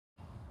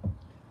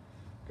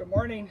Good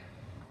morning.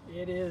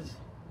 It is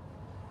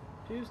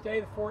Tuesday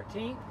the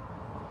 14th.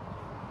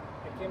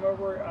 I came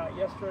over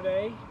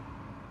yesterday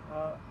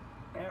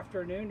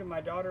afternoon to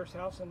my daughter's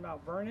house in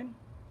Mount Vernon.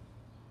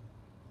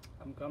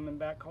 I'm coming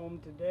back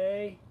home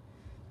today.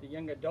 The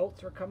young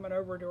adults are coming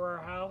over to our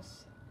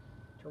house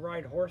to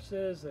ride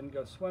horses and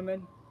go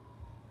swimming.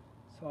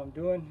 So I'm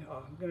going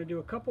to do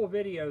a couple of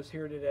videos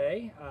here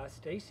today.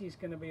 Stacy's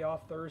going to be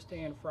off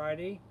Thursday and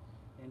Friday,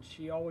 and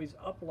she always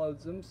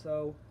uploads them,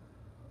 so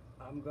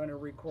I'm going to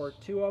record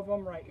two of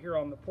them right here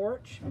on the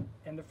porch.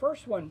 And the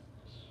first one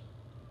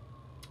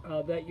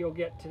that you'll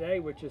get today,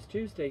 which is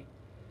Tuesday,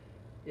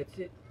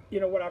 you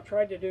know, what I've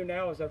tried to do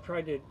now is I've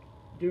tried to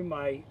do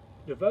my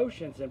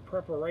devotions in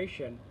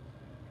preparation,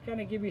 kind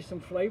of give you some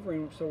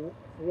flavoring. So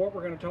what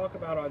we're going to talk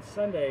about on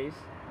Sundays,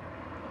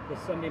 the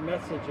Sunday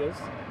messages,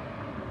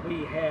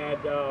 we had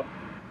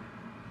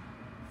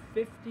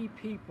 50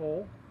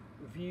 people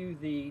view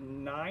the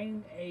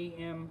 9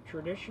 a.m.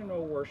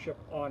 traditional worship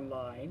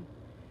online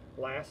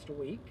last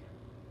week,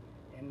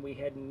 and we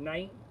had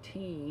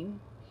 19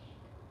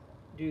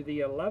 do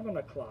the 11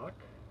 o'clock,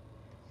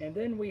 and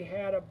then we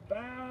had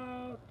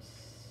about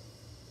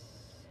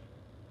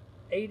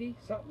 80,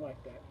 something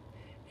like that,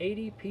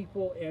 80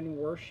 people in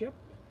worship.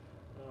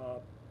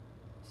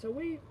 So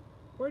we're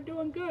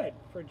doing good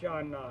for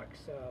John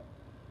Knox.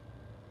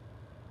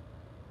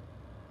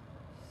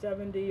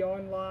 70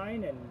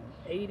 online and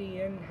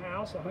 80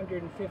 in-house,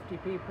 150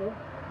 people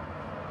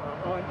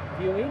on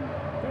viewing.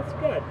 That's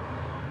good.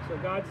 So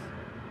God's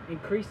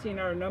increasing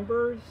our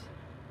numbers.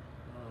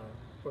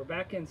 We're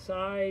back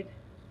inside.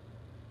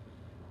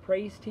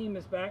 Praise team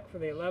is back for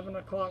the 11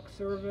 o'clock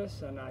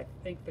service, and I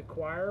think the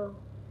choir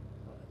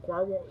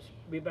won't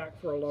be back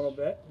for a little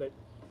bit, but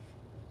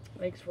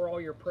thanks for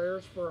all your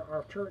prayers for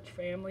our church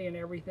family and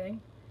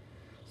everything.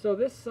 So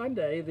this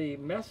Sunday, the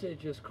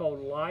message is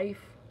called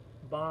Life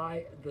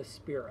by the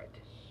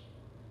Spirit.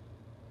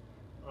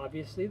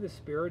 Obviously, the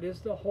Spirit is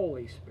the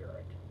Holy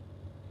Spirit.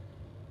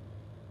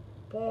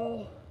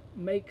 Paul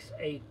makes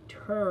a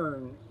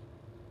turn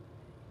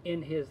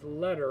in his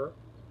letter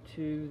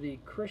to the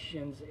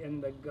Christians in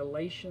the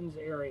Galatians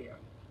area.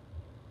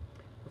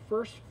 The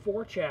first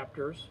 4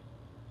 chapters,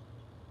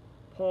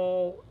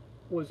 Paul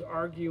was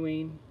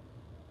arguing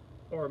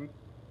or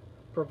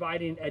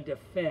providing a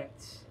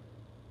defense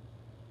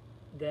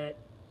that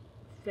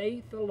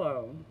faith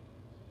alone,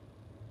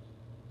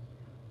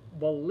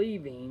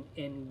 believing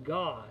in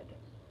God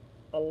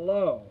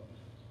alone,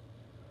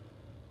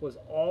 was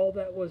all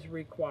that was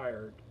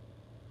required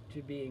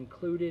to be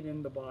included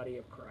in the body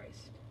of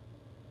Christ.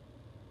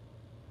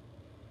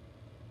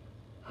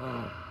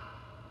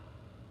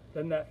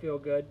 Doesn't that feel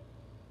good?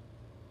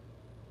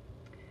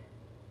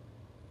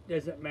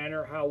 Doesn't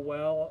matter how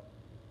well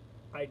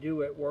I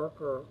do at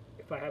work, or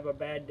if I have a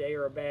bad day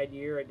or a bad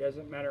year. It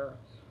doesn't matter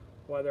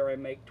whether I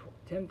make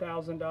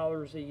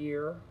 $10,000 a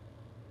year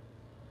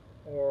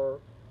or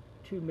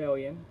 $2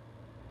 million.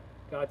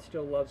 God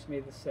still loves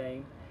me the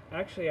same.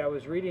 Actually, I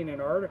was reading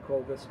an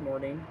article this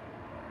morning.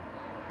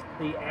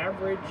 The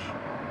average,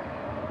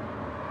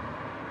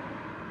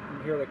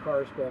 you hear the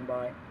cars going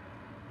by,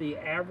 the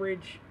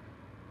average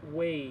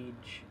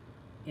wage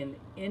in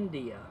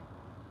India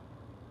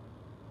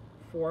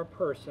for a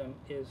person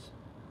is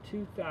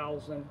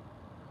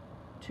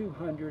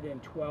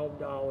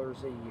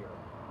 $2,212 a year.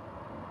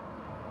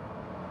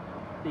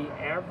 The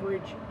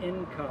average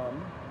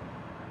income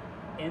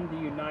in the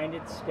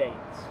United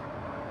States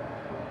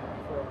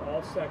for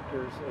all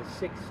sectors is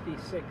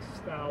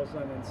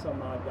 $66,000 and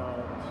some odd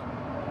dollars.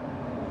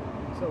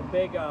 So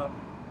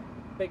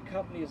big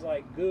companies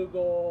like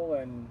Google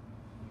and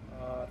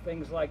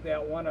things like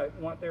that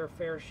want their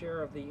fair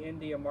share of the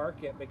India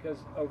market,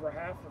 because over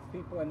half of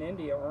people in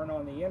India aren't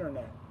on the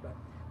internet. But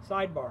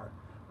sidebar.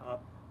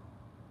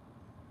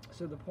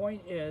 So the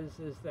point is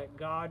that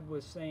God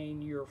was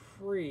saying you're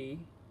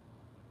free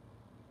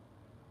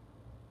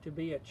to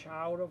be a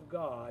child of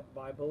God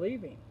by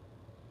believing,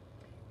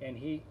 and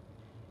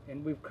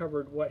we've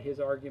covered what his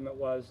argument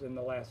was in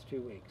the last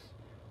 2 weeks.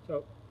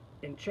 So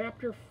in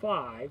chapter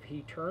 5,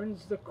 he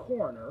turns the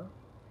corner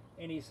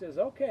and he says,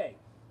 okay,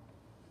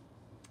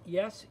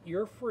 yes,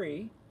 you're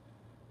free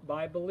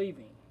by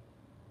believing.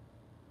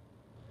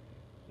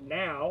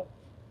 Now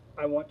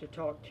I want to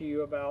talk to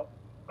you about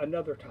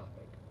another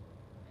topic.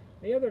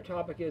 The other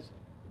topic is,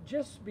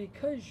 just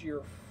because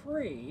you're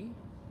free,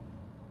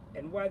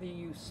 and whether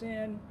you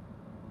sin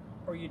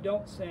or you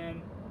don't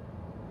sin,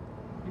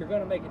 you're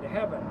going to make it to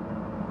heaven.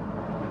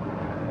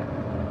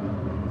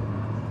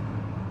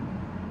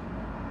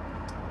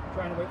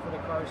 Trying to wait for the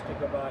cars to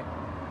go by.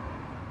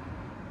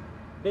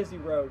 Busy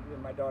road that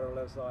my daughter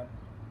lives on.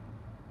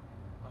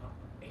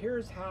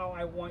 Here's how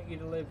I want you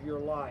to live your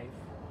life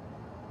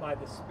by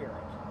the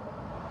Spirit.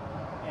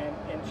 And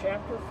in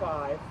chapter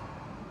 5,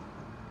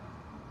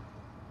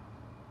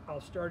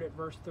 I'll start at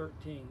verse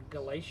 13.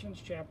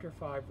 Galatians chapter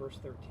 5, verse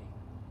 13.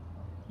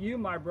 You,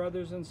 my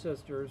brothers and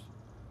sisters,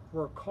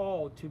 were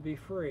called to be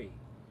free.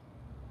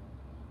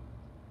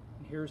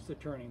 And here's the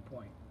turning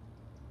point.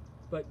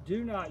 But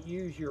do not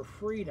use your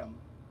freedom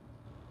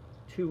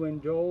to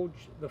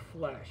indulge the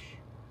flesh.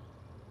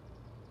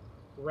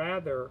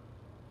 Rather,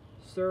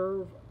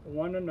 serve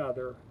one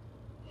another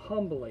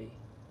humbly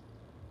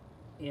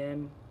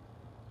in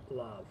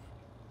love.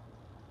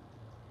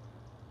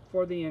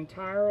 For the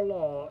entire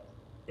law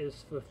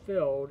is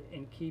fulfilled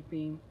in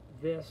keeping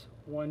this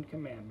one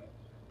commandment.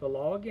 The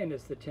law, again,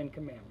 is the 10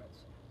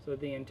 Commandments. So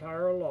the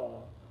entire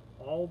law,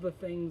 all the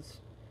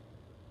things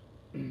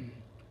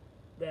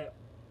that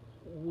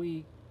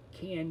we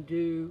can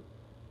do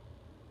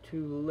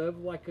to live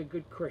like a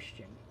good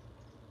Christian.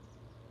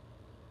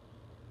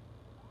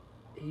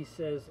 He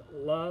says,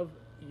 love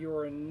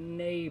your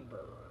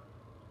neighbor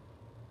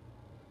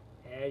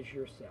as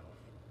yourself.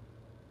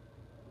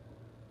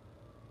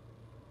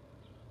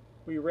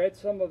 We read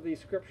some of these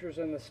scriptures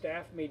in the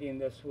staff meeting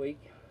this week,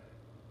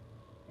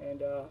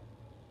 and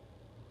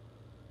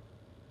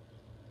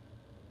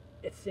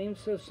it seems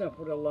so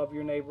simple to love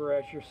your neighbor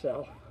as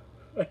yourself,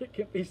 but it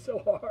can be so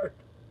hard.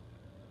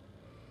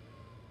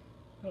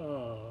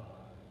 Oh.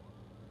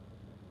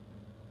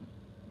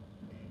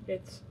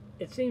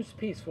 It seems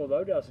peaceful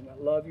though, doesn't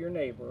it? Love your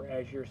neighbor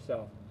as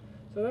yourself.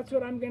 So that's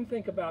what I'm going to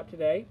think about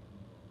today.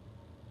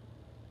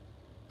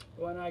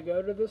 When I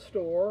go to the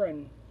store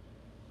and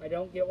I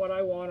don't get what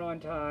I want on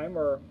time,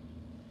 or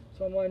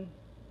someone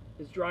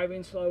is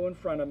driving slow in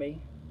front of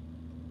me,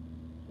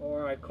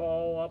 or I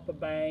call up a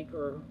bank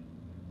or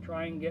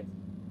try and get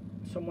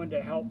someone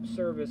to help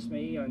service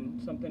me on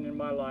something in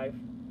my life.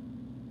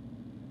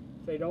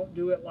 If they don't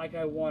do it like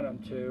I want them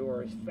to,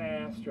 or as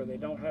fast, or they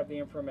don't have the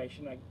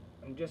information,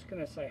 I'm just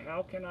going to say,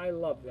 how can I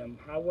love them?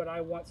 How would I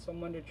want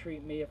someone to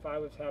treat me if I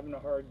was having a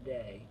hard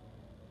day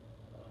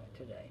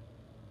today?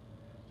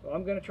 So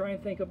I'm going to try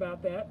and think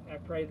about that. I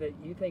pray that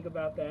you think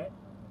about that.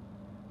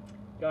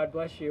 God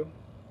bless you.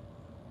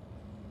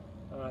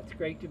 It's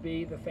great to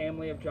be the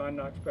family of John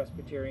Knox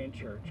Presbyterian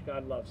Church.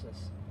 God loves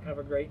us. Have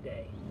a great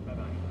day.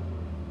 Bye-bye.